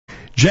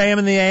JM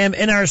in the AM.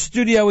 In our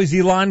studio is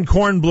Elon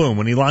Kornblum.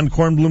 When Elon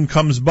Kornblum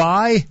comes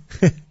by,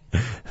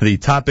 the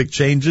topic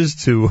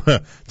changes to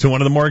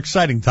one of the more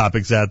exciting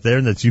topics out there,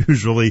 and that's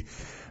usually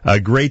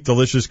great,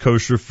 delicious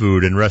kosher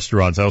food in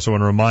restaurants. I also want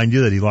to remind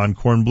you that Elon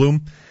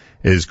Kornblum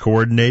is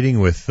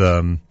coordinating with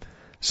some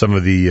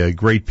of the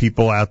great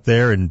people out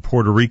there in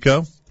Puerto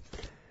Rico,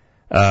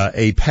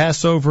 a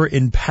Passover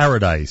in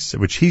Paradise,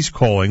 which he's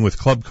calling, with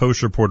Club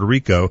Kosher Puerto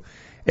Rico,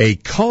 a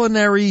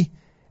culinary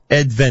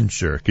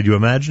adventure. Could you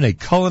imagine? A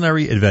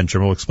culinary adventure.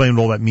 We'll explain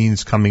what all that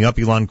means coming up.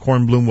 Elon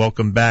Kornblum,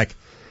 welcome back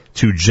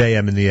to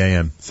JM in the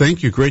AM.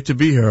 Thank you. Great to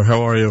be here.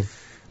 How are you?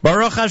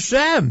 Baruch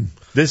Hashem.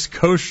 This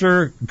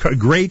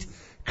great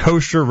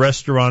Kosher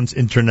Restaurants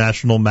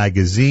International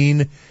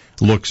magazine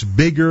looks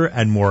bigger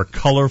and more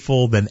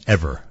colorful than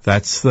ever.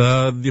 That's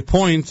the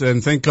point,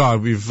 and thank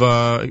God we've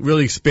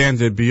really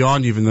expanded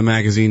beyond even the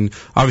magazine.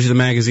 Obviously, the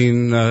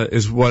magazine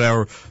is what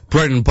our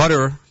bread and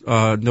butter,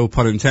 no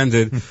pun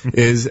intended,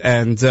 is,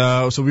 and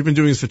so we've been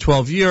doing this for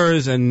 12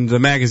 years, and the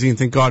magazine,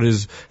 thank God,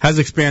 has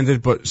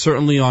expanded, but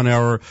certainly on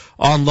our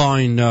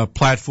online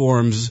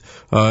platforms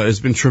has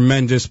been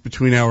tremendous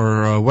between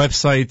our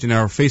website and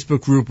our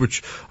Facebook group,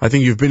 which I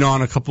think you've been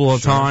on a couple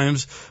of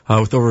times,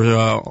 with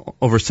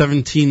over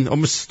 17,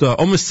 almost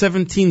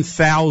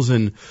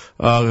 17,000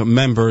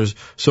 members.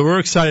 So we're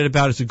excited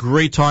about it. It's a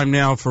great time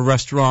now for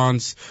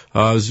restaurants.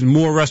 There's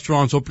more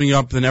restaurants opening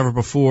up than ever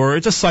before.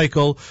 It's a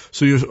cycle.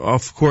 So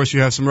of course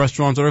you have some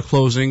restaurants that are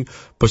closing,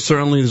 but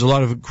certainly there's a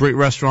lot of great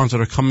restaurants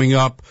that are coming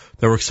up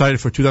that we're excited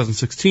for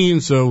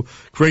 2016. So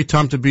great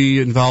time to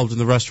be involved in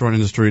the restaurant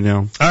industry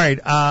now. All right.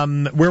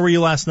 Where were you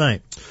last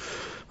night?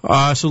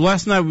 So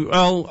last night,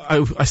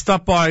 I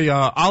stopped by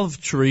Olive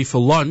Tree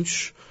for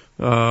lunch.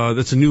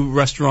 That's a new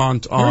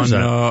restaurant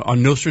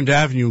on Nostrand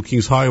Avenue,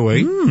 Kings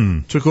Highway.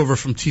 Took over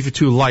from Tifa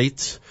 2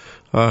 Light.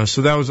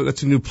 So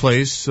that's a new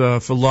place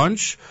for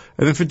lunch.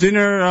 And then for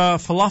dinner,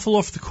 falafel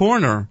off the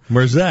corner.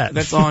 Where's that?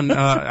 That's on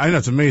I know,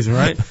 it's amazing,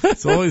 right?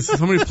 It's always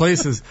so many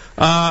places.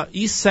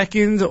 East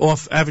 2nd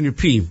off Avenue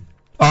P.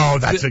 Oh,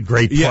 that's a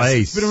great place. Yes,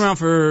 it's been around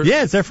for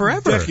it's there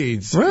forever.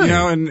 Decades. Right. You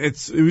know, and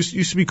it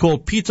used to be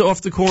called Pizza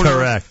Off the Corner.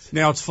 Correct.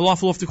 Now it's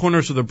Falafel Off the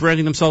Corner, so they're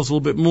branding themselves a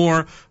little bit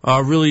more,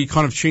 really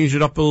kind of changed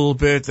it up a little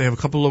bit. They have a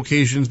couple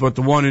locations, but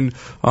the one in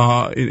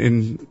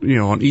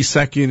on East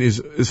 2nd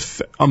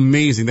is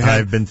amazing. They had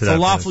I've been to that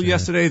falafel place,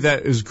 yesterday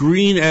that is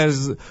green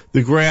as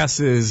the grass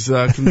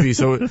can be.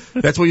 So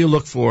that's what you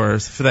look for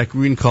that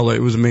green color.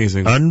 It was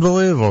amazing.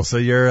 Unbelievable. So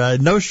you're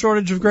no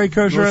shortage of great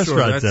kosher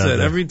restaurants. That's it.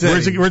 There. Every day.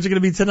 Where's it going to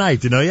be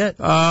tonight? Do you know yet?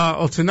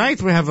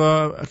 Tonight we have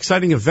a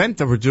exciting event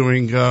that we're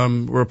doing.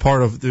 We're a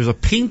part of. There's a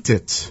Paint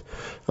It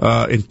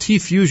in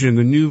T-Fusion,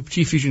 the new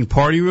T-Fusion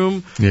party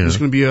room. Yeah. There's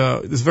going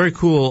to be this very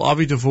cool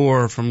Avi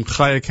Devor from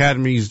Chai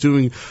Academy. He's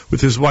doing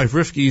with his wife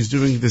Rifki. He's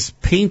doing this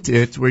Paint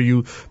It, where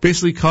you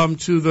basically come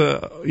to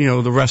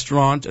the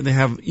restaurant and they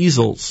have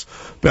easels.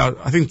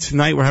 I think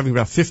tonight we're having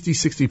about 50,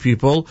 60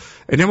 people,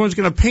 and everyone's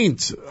going to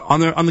paint on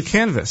the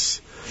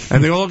canvas.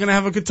 And they're all going to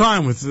have a good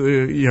time with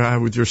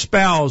your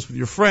spouse, with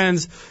your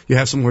friends. You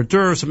have some hors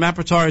d'oeuvres, some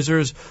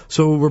appetizers.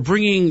 So we're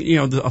bringing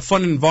a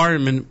fun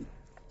environment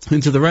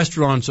into the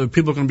restaurant, so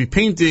people are going to be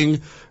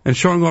painting and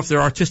showing off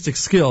their artistic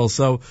skills.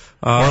 So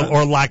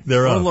or lack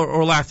thereof,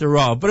 or lack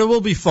thereof. But it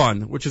will be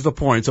fun, which is the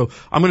point. So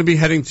I'm going to be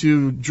heading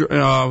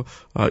to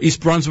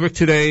East Brunswick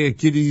today. At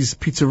Giddy's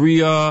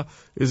Pizzeria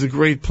is a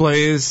great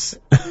place.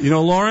 You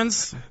know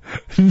Lawrence?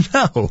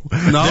 No.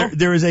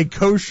 There is a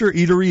kosher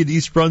eatery in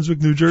East Brunswick,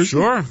 New Jersey.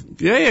 Sure.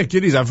 Yeah,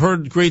 Giddy's. I've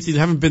heard great things. I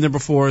haven't been there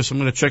before, so I'm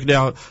going to check it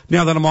out.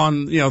 Now that I'm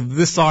on,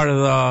 this side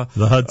of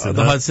the Hudson.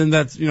 Hudson,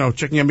 that's,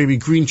 checking out maybe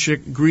green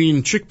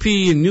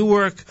chickpea in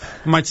Newark.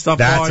 I might stop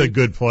by. That's a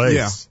good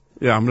place.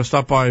 Yeah, I'm going to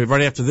stop by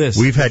right after this.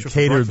 We've had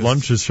catered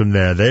lunches from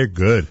there. They're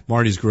good.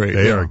 Marty's great.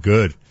 They are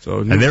good.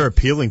 And they're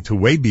appealing to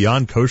way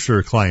beyond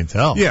kosher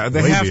clientele. Yeah,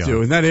 they have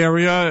to. In that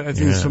area, I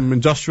think it's some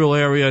industrial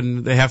area,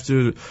 and they have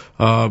to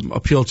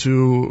appeal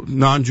to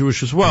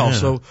non-Jewish as well.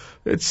 Yeah.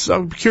 So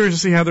I'm curious to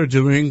see how they're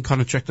doing,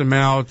 kind of check them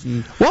out.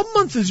 And what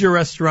month does your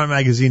restaurant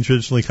magazine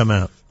traditionally come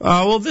out?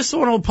 Well, this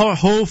one will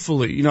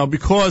hopefully,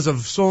 because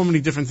of so many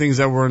different things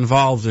that we're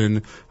involved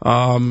in,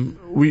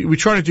 we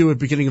try to do it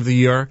beginning of the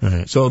year.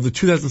 Right. So the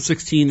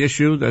 2016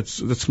 issue that's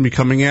going to be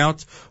coming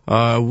out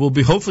will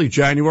be hopefully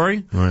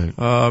January. Right.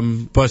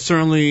 But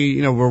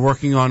certainly, we're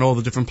working on all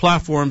the different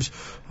platforms.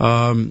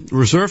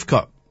 Reserve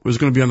Cup was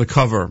going to be on the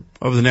cover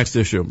of the next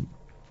issue.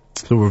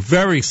 So we're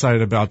very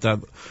excited about that.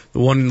 The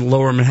one in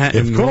Lower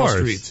Manhattan, Wall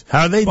Street.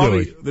 How are they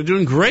doing? They're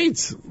doing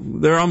great.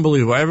 They're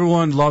unbelievable.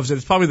 Everyone loves it.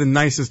 It's probably the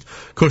nicest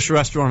kosher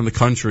restaurant in the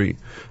country.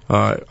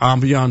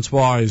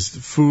 Ambiance-wise,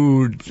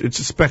 food,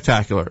 it's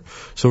spectacular.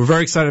 So we're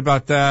very excited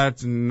about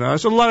that. And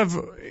there's a lot of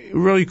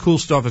really cool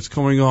stuff that's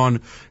going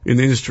on in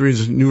the industry.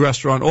 There's a new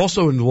restaurant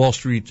also in Wall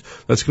Street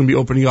that's going to be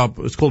opening up.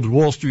 It's called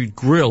Wall Street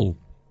Grill.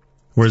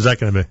 Where's that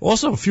going to be?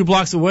 Also, a few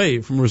blocks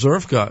away from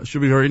Reservka. Should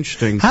be very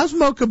interesting. How's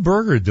Mocha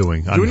Burger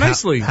doing? Doing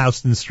nicely.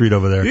 Houston Street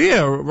over there.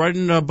 Yeah, right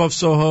above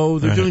Soho.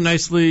 They're doing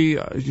nicely.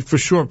 For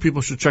sure,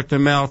 people should check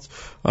them out.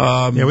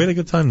 Yeah, we had a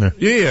good time there.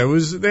 Yeah,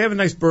 they have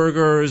nice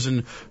burgers,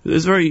 and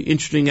there's a very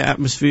interesting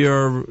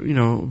atmosphere,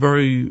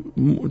 very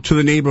to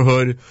the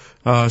neighborhood.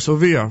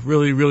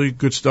 Really, really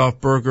good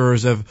stuff.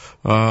 Burgers, have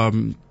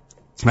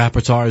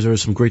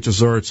appetizers, some great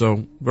desserts,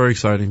 so very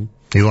exciting.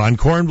 Ilan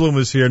Kornblum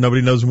was here.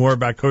 Nobody knows more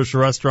about kosher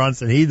restaurants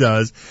than he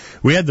does.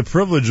 We had the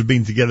privilege of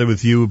being together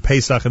with you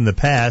Pesach in the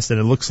past, and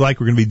it looks like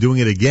we're going to be doing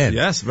it again.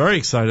 Yes, very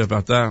excited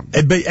about that.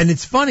 And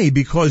it's funny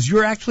because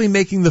you're actually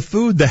making the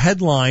food the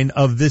headline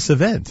of this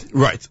event.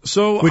 Right.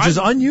 Which is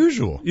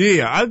unusual.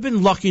 Yeah, I've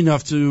been lucky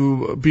enough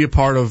to be a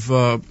part of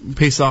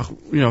Pesach,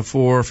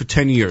 for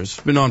 10 years.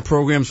 Been on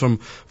programs from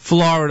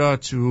Florida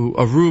to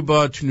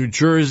Aruba to New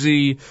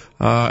Jersey.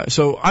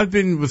 So I've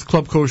been with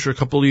Club Kosher a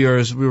couple of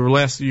years. We were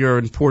last year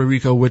in Puerto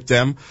Rico with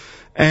them.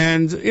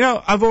 And,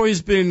 I've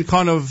always been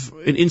kind of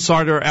an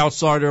insider,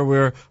 outsider,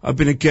 where I've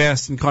been a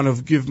guest and kind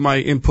of give my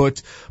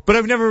input. But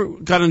I've never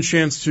gotten a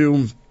chance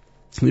to,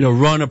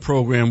 run a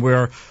program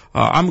where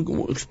I'm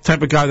the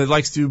type of guy that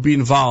likes to be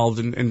involved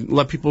and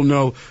let people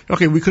know,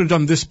 okay, we could have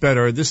done this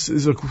better. This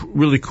is a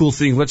really cool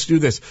thing. Let's do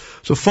this.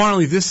 So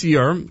finally this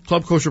year,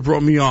 Club Kosher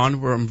brought me on,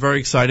 where I'm very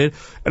excited.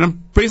 And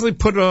I'm basically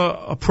put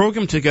a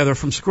program together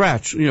from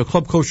scratch.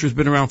 Club Kosher has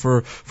been around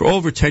for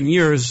over 10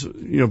 years,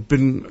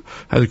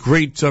 had a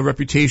great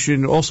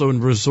reputation also in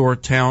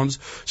resort towns.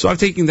 So I'm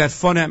taking that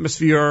fun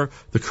atmosphere,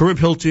 the Carib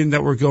Hilton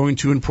that we're going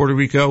to in Puerto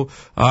Rico,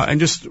 and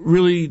just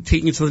really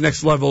taking it to the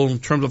next level in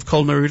terms of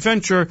culinary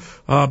adventure,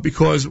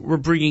 because we're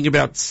bringing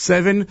about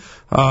 7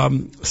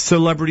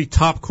 celebrity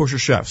top kosher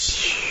chefs.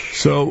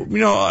 So,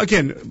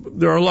 again,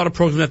 there are a lot of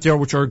programs out there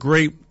which are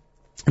great,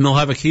 and they'll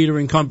have a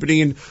catering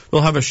company, and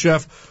they'll have a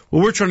chef.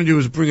 What we're trying to do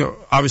is bring,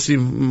 obviously,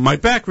 my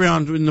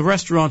background in the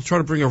restaurant, try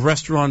to bring a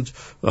restaurant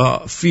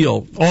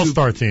feel.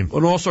 All-star team.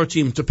 An all-star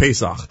team to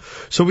Pesach.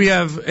 So we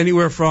have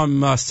anywhere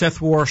from Seth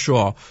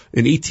Warshaw,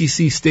 an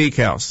ETC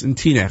Steakhouse in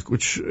Teaneck,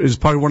 which is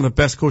probably one of the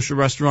best kosher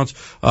restaurants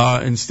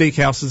and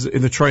steakhouses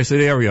in the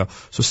Tri-State area.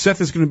 So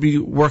Seth is going to be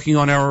working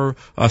on our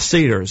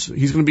seders.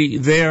 He's going to be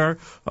there,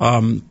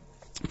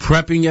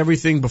 prepping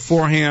everything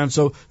beforehand.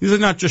 So these are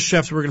not just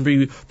chefs we're going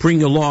to be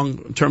bringing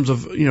along in terms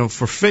of,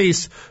 for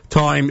face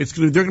time.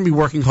 They're going to be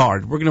working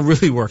hard. We're going to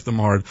really work them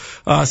hard.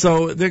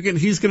 So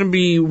he's going to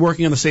be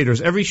working on the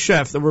seders. Every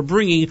chef that we're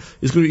bringing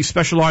is going to be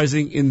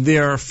specializing in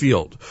their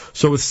field.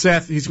 So with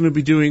Seth, he's going to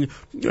be doing,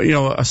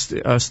 a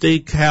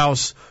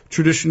steakhouse,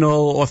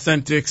 traditional,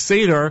 authentic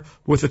Seder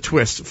with a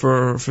twist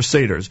for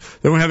Seders.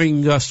 Then we're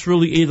having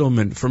Srili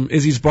Edelman from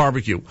Izzy's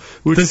Barbecue.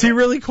 Does he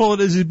really call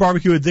it Izzy's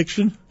Barbecue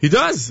addiction? He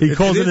does. He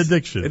calls it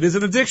addiction. It is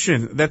an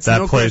addiction. That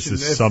no place question.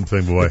 Is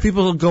something, boy. If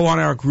people go on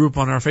our group,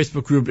 on our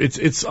Facebook group,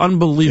 it's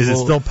unbelievable. Is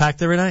it still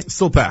packed every night?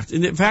 Still packed.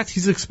 And in fact,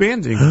 he's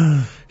expanding.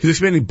 He's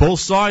expanding both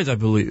sides, I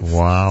believe.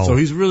 Wow. So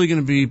he's really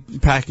going to be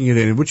packing it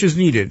in, which is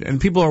needed. And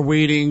people are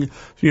waiting,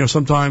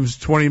 sometimes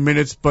 20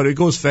 minutes, but it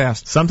goes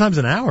fast. Sometimes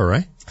an hour,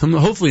 right?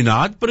 Hopefully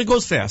not, but it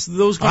goes fast.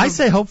 I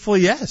say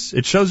hopefully yes.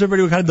 It shows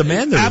everybody what kind of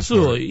demand there is.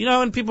 Absolutely.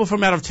 And people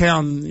from out of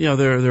town,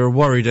 they're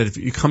worried that if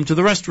you come to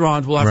the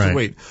restaurant, we'll have to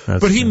wait.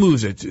 But he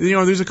moves it.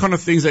 There's a kind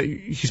of things that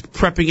he's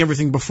prepping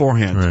everything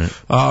beforehand.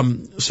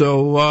 Right.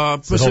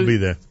 So he'll be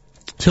there.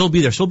 He'll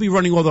be there. So he'll be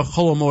running all the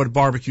Chol Hamoed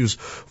barbecues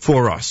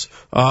for us.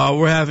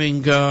 We're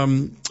having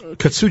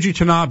Katsuji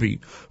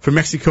Tanabe from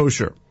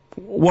Mexikosher.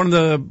 One of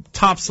the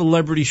top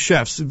celebrity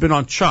chefs. He's been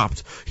on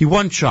Chopped. He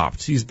won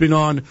Chopped. He's been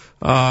on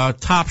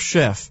Top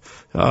Chef.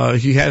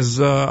 He has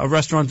a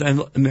restaurant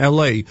in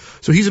L.A.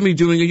 So he's going to be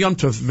doing a Yom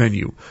Tov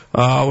menu.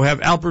 We have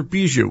Albert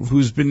Bijou,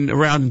 who's been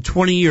around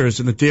 20 years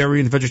in the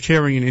dairy and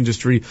vegetarian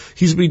industry.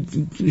 He's going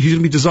to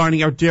be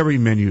designing our dairy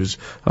menus.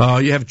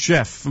 You have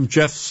Jeff from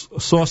Jeff's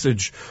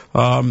Sausage.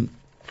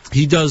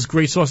 He does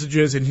great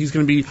sausages, and he's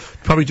going to be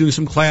probably doing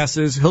some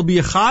classes. He'll be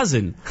a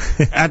chazan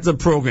at the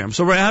program.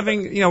 So we're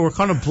having, we're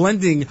kind of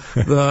blending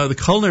the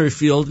culinary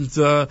field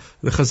into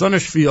the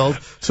chazanish field.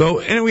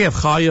 So, and we have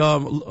Chaya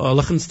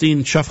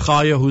Lechenstein, Chef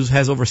Chaya, who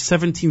has over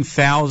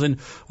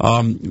 17,000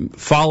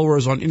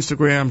 followers on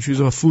Instagram. She's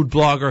a food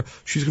blogger.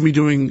 She's going to be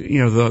doing,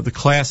 the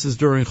classes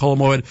during Chol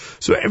Hamoed.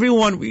 So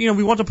everyone,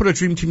 we want to put a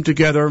dream team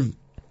together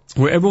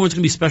where everyone's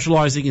going to be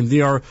specializing in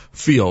their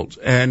field.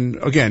 And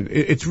again,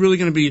 it's really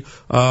going to be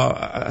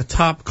a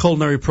top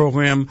culinary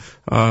program,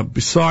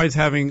 besides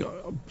having,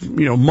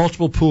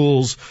 multiple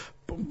pools,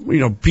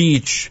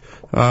 beach,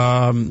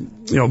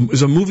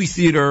 there's a movie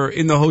theater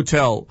in the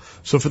hotel.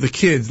 So for the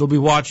kids, they'll be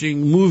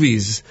watching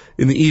movies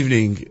in the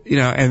evening,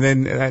 and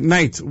then at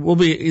night,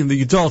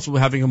 the adults will be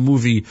having a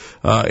movie,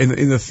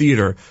 in the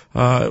theater.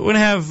 We're going to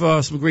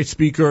have, some great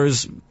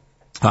speakers.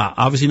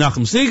 Obviously,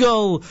 Nachum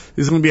Siegel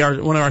is going to be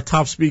one of our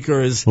top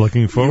speakers.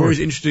 Looking forward.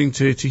 Always interesting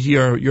to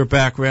hear your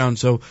background.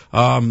 So,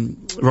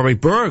 Rabbi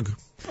Berg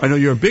I know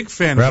you're a big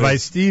fan Rabbi of it.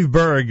 Steve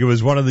Berg, it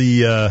was one of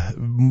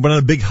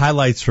the big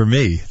highlights for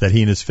me that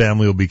he and his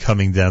family will be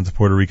coming down to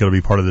Puerto Rico to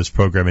be part of this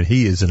program, and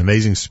he is an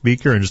amazing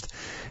speaker and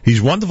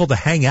he's wonderful to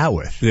hang out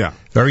with. Yeah.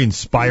 Very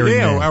inspiring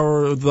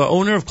man. The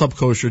owner of Club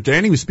Kosher,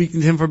 Danny, was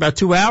speaking to him for about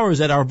 2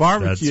 hours at our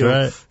barbecue.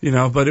 That's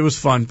right. But it was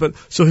fun.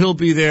 So he'll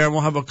be there, and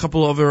we'll have a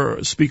couple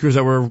other speakers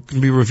that we're going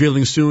to be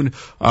revealing soon.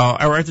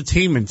 Our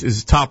entertainment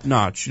is top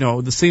notch.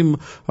 The same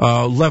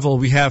level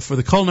we have for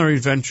the culinary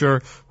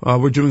adventure,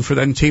 we're doing for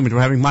the entertainment.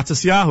 We're having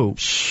Matisyahu,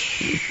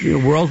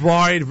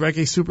 worldwide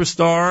reggae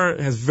superstar,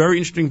 has very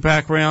interesting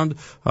background.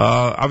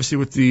 Obviously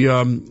with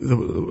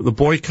the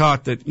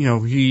boycott that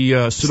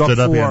he stood up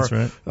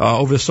for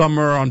over the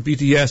summer on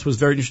BTS was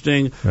very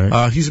interesting.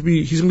 Right. He's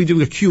going to be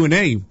doing a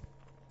Q&A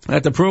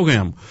at the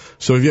program.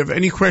 So if you have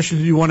any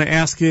questions you want to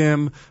ask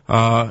him,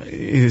 I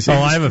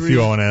have a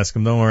few I want to ask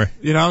him. Don't worry.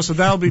 So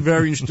that'll be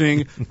very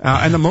interesting.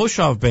 And the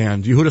Moshav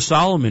band, Yehuda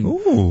Solomon.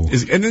 Ooh.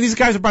 And then these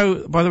guys are, by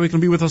the way, going to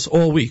be with us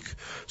all week.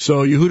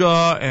 So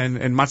Yehuda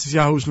and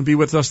Matisyahu is going to be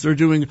with us. They're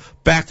doing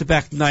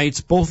back-to-back nights.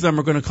 Both of them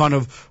are going to kind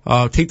of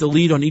take the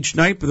lead on each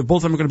night, but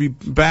both of them are going to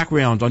be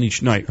background on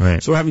each night.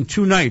 Right. So we're having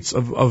 2 nights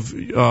of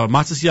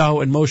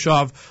Matisyahu and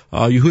Moshav.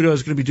 Yehuda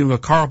is going to be doing a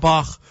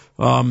Karabach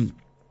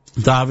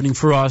davening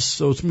for us,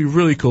 so it's going to be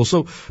really cool.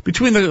 So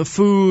between the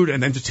food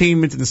and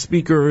entertainment and the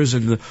speakers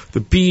and the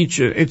beach,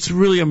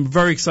 I'm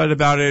very excited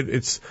about it.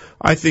 It's,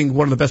 I think,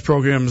 one of the best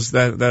programs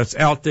that's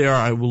out there.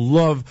 I will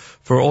love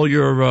for all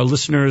your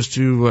listeners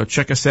to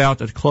check us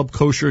out at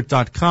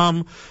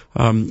clubkosher.com.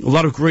 A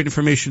lot of great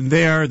information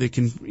there. They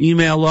can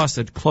email us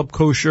at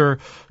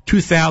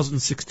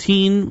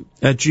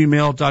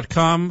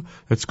clubkosher2016@gmail.com.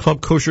 That's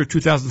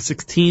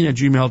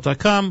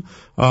clubkosher2016@gmail.com.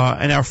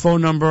 And our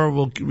phone number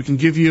we can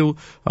give you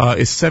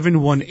is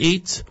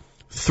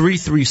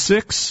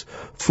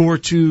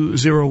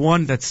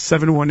 718-336-4201. That's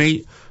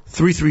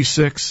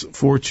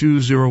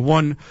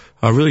 718-336-4201.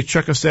 Really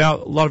check us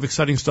out. A lot of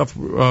exciting stuff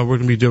we're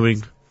going to be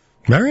doing.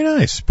 Very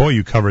nice. Boy,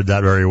 you covered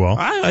that very well.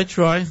 I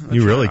try.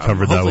 You really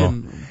covered that well.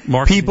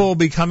 People will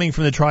be coming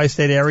from the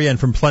tri-state area and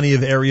from plenty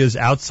of areas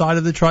outside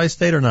of the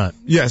tri-state or not?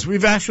 Yes,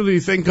 we've actually,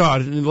 thank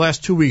God, in the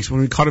last 2 weeks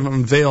when we kind of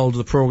unveiled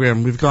the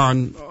program, we've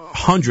gone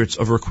hundreds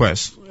of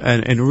requests,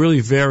 and it really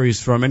varies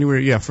from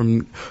anywhere,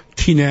 from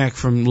Teaneck,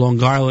 from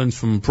Long Island,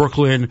 from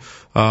Brooklyn,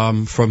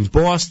 from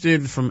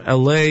Boston, from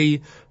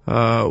LA.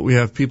 We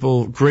have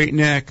people, Great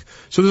Neck.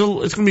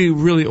 So it's going to be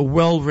really a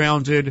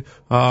well-rounded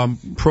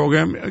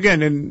program.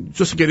 Again, and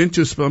just to get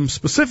into some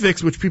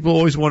specifics, which people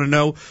always want to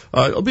know,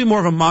 it'll be more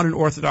of a modern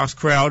Orthodox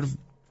crowd.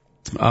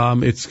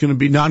 It's going to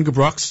be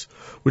non-Gebrux,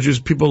 which is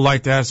people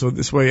like that. So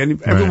this way,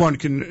 everyone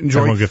can enjoy.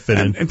 Everyone can fit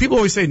in. And people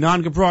always say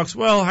non-Gebrux.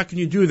 Well, how can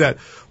you do that?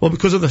 Well,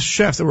 because of the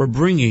chefs that we're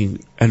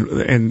bringing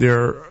and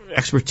their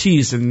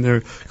expertise and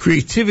their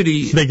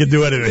creativity. They can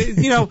do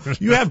anything.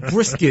 You have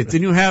brisket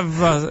and you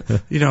have,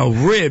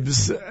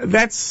 ribs.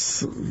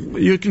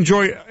 You can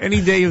enjoy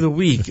any day of the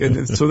week.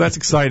 And so that's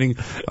exciting.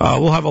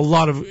 We'll have a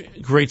lot of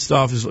great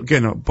stuff. There's,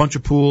 again, a bunch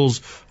of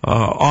pools,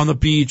 on the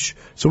beach.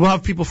 So we'll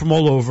have people from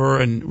all over,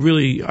 and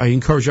really, I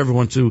encourage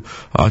everyone to,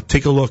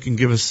 take a look and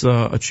give us,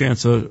 a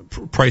chance to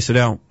price it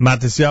out.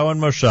 Matisyahu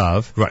and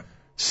Moshav. Right.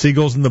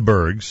 Seagulls and the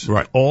Bergs.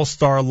 Right.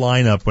 All-star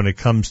lineup when it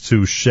comes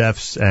to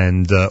chefs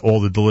and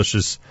all the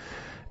delicious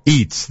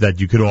eats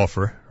that you could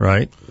offer,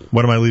 right?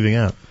 What am I leaving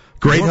out?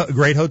 Great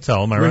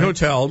hotel, am I right? Great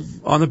hotel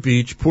on the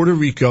beach, Puerto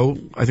Rico.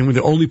 I think we're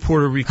the only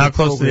Puerto Rico How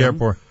close program. to the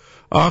airport?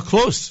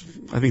 Close.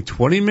 I think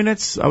 20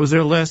 minutes. I was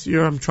there last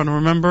year. I'm trying to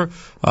remember.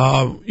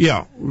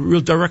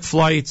 Real direct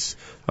flights.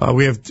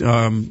 We have,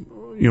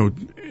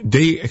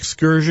 day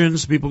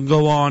excursions people can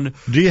go on.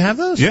 Do you have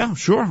those? Yeah,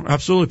 sure.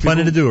 Absolutely.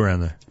 Plenty to do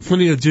around there.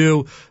 Plenty to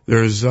do.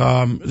 There's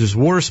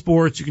water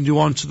sports you can do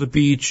onto the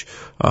beach,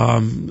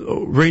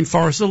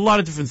 rainforest, a lot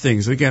of different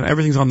things. Again,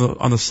 everything's on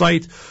the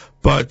site,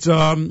 but,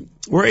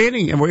 we're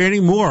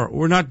adding more.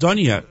 We're not done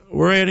yet.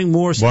 We're adding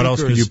more speakers. What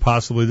else could you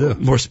possibly do?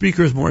 More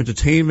speakers, more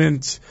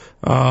entertainment,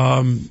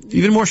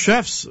 even more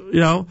chefs,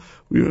 We're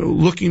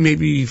looking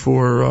maybe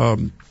for,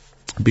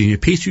 being a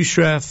pastry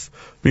chef,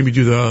 maybe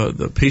do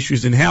the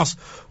pastries in-house.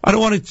 I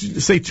don't want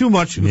to say too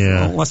much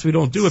unless we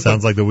don't do it.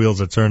 Sounds like the wheels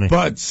are turning.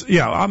 But,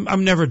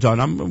 I'm never done.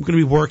 I'm going to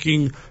be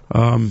working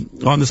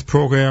on this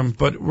program,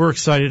 but we're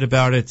excited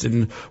about it,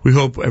 and we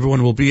hope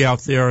everyone will be out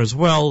there as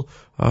well.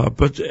 I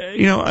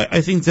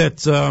think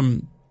that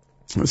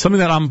something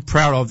that I'm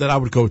proud of that I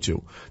would go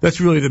to. That's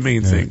really the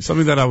main thing.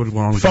 Something that I would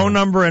want to go. Phone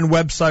number and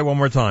website one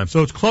more time.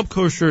 So it's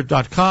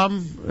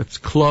clubkosher.com. It's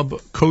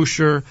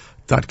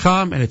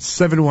clubkosher.com, and it's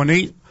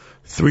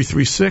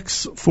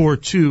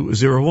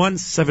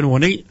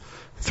 718-336-4201,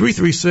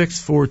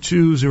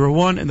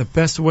 718-336-4201, and the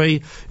best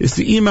way is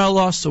to email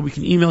us so we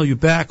can email you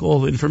back all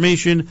the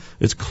information.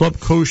 It's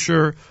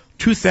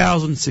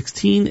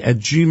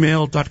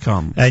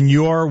clubkosher2016@gmail.com. And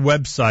your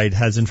website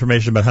has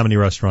information about how many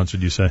restaurants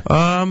would you say?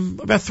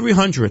 About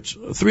 300.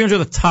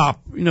 300 at the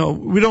top. We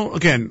don't,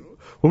 again,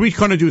 what we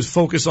kind of do is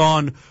focus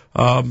on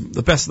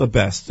the best of the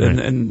best,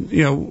 and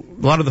a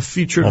lot of the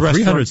featured restaurants.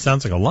 300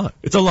 sounds like a lot.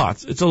 It's a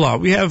lot. It's a lot.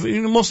 We have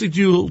mostly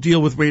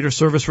deal with waiter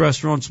service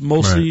restaurants,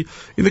 mostly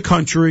in the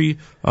country.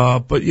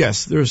 But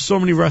yes, there's so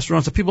many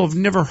restaurants that people have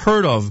never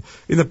heard of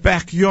in the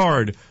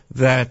backyard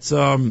that.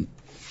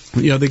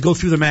 They go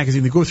through the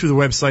magazine, they go through the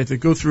website, they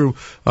go through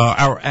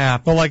our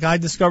app. Well, like I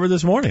discovered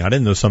this morning, I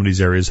didn't know some of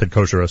these areas had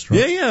kosher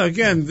restaurants. Yeah.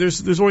 Again,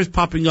 there's always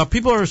popping up.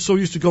 People are so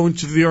used to going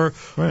to their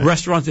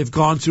restaurants they've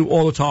gone to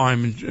all the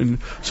time, and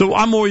so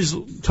I'm always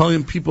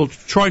telling people to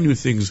try new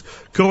things,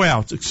 go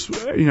out,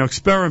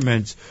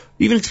 experiment.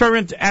 Even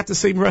experiment at the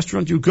same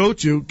restaurant you go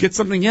to, get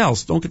something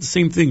else. Don't get the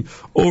same thing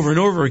over and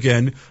over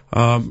again.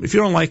 If you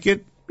don't like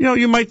it,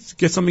 you might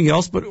get something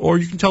else, or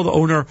you can tell the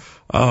owner,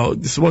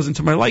 this wasn't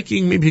to my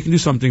liking, maybe he can do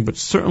something, but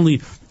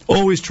certainly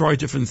always try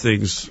different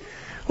things.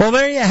 Well,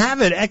 there you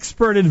have it.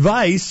 Expert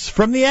advice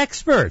from the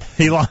expert.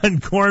 Ilan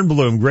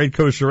Kornblum, Great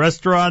Kosher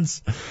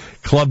Restaurants,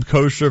 Club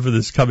Kosher for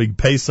this coming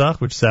Pesach,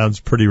 which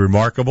sounds pretty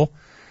remarkable.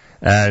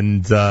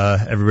 And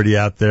everybody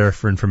out there,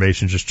 for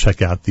information, just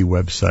check out the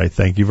website.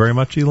 Thank you very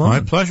much, Ilan. My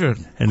pleasure.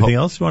 Anything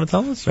else you want to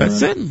tell us?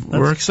 That's it.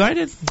 We're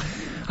excited.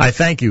 I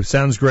thank you.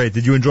 Sounds great.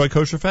 Did you enjoy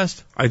Kosher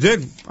Fest? I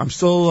did. I'm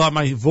still,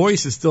 my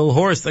voice is still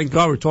hoarse. Thank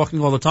God we're talking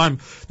all the time.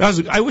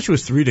 I wish it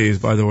was 3 days,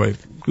 by the way.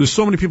 There's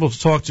so many people to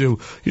talk to.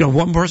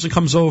 One person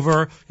comes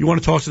over, you want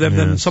to talk to them,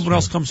 then someone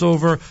else comes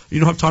over, you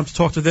don't have time to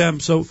talk to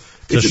them. So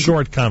it's a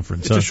short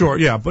conference. It's a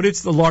short, but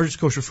it's the largest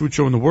kosher food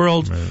show in the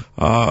world. Right.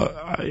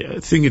 I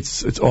think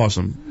it's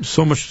awesome.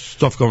 So much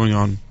stuff going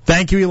on.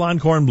 Thank you, Ilan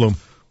Kornblum.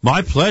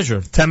 My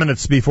pleasure. 10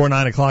 minutes before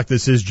 9 o'clock,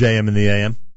 this is JM in the AM.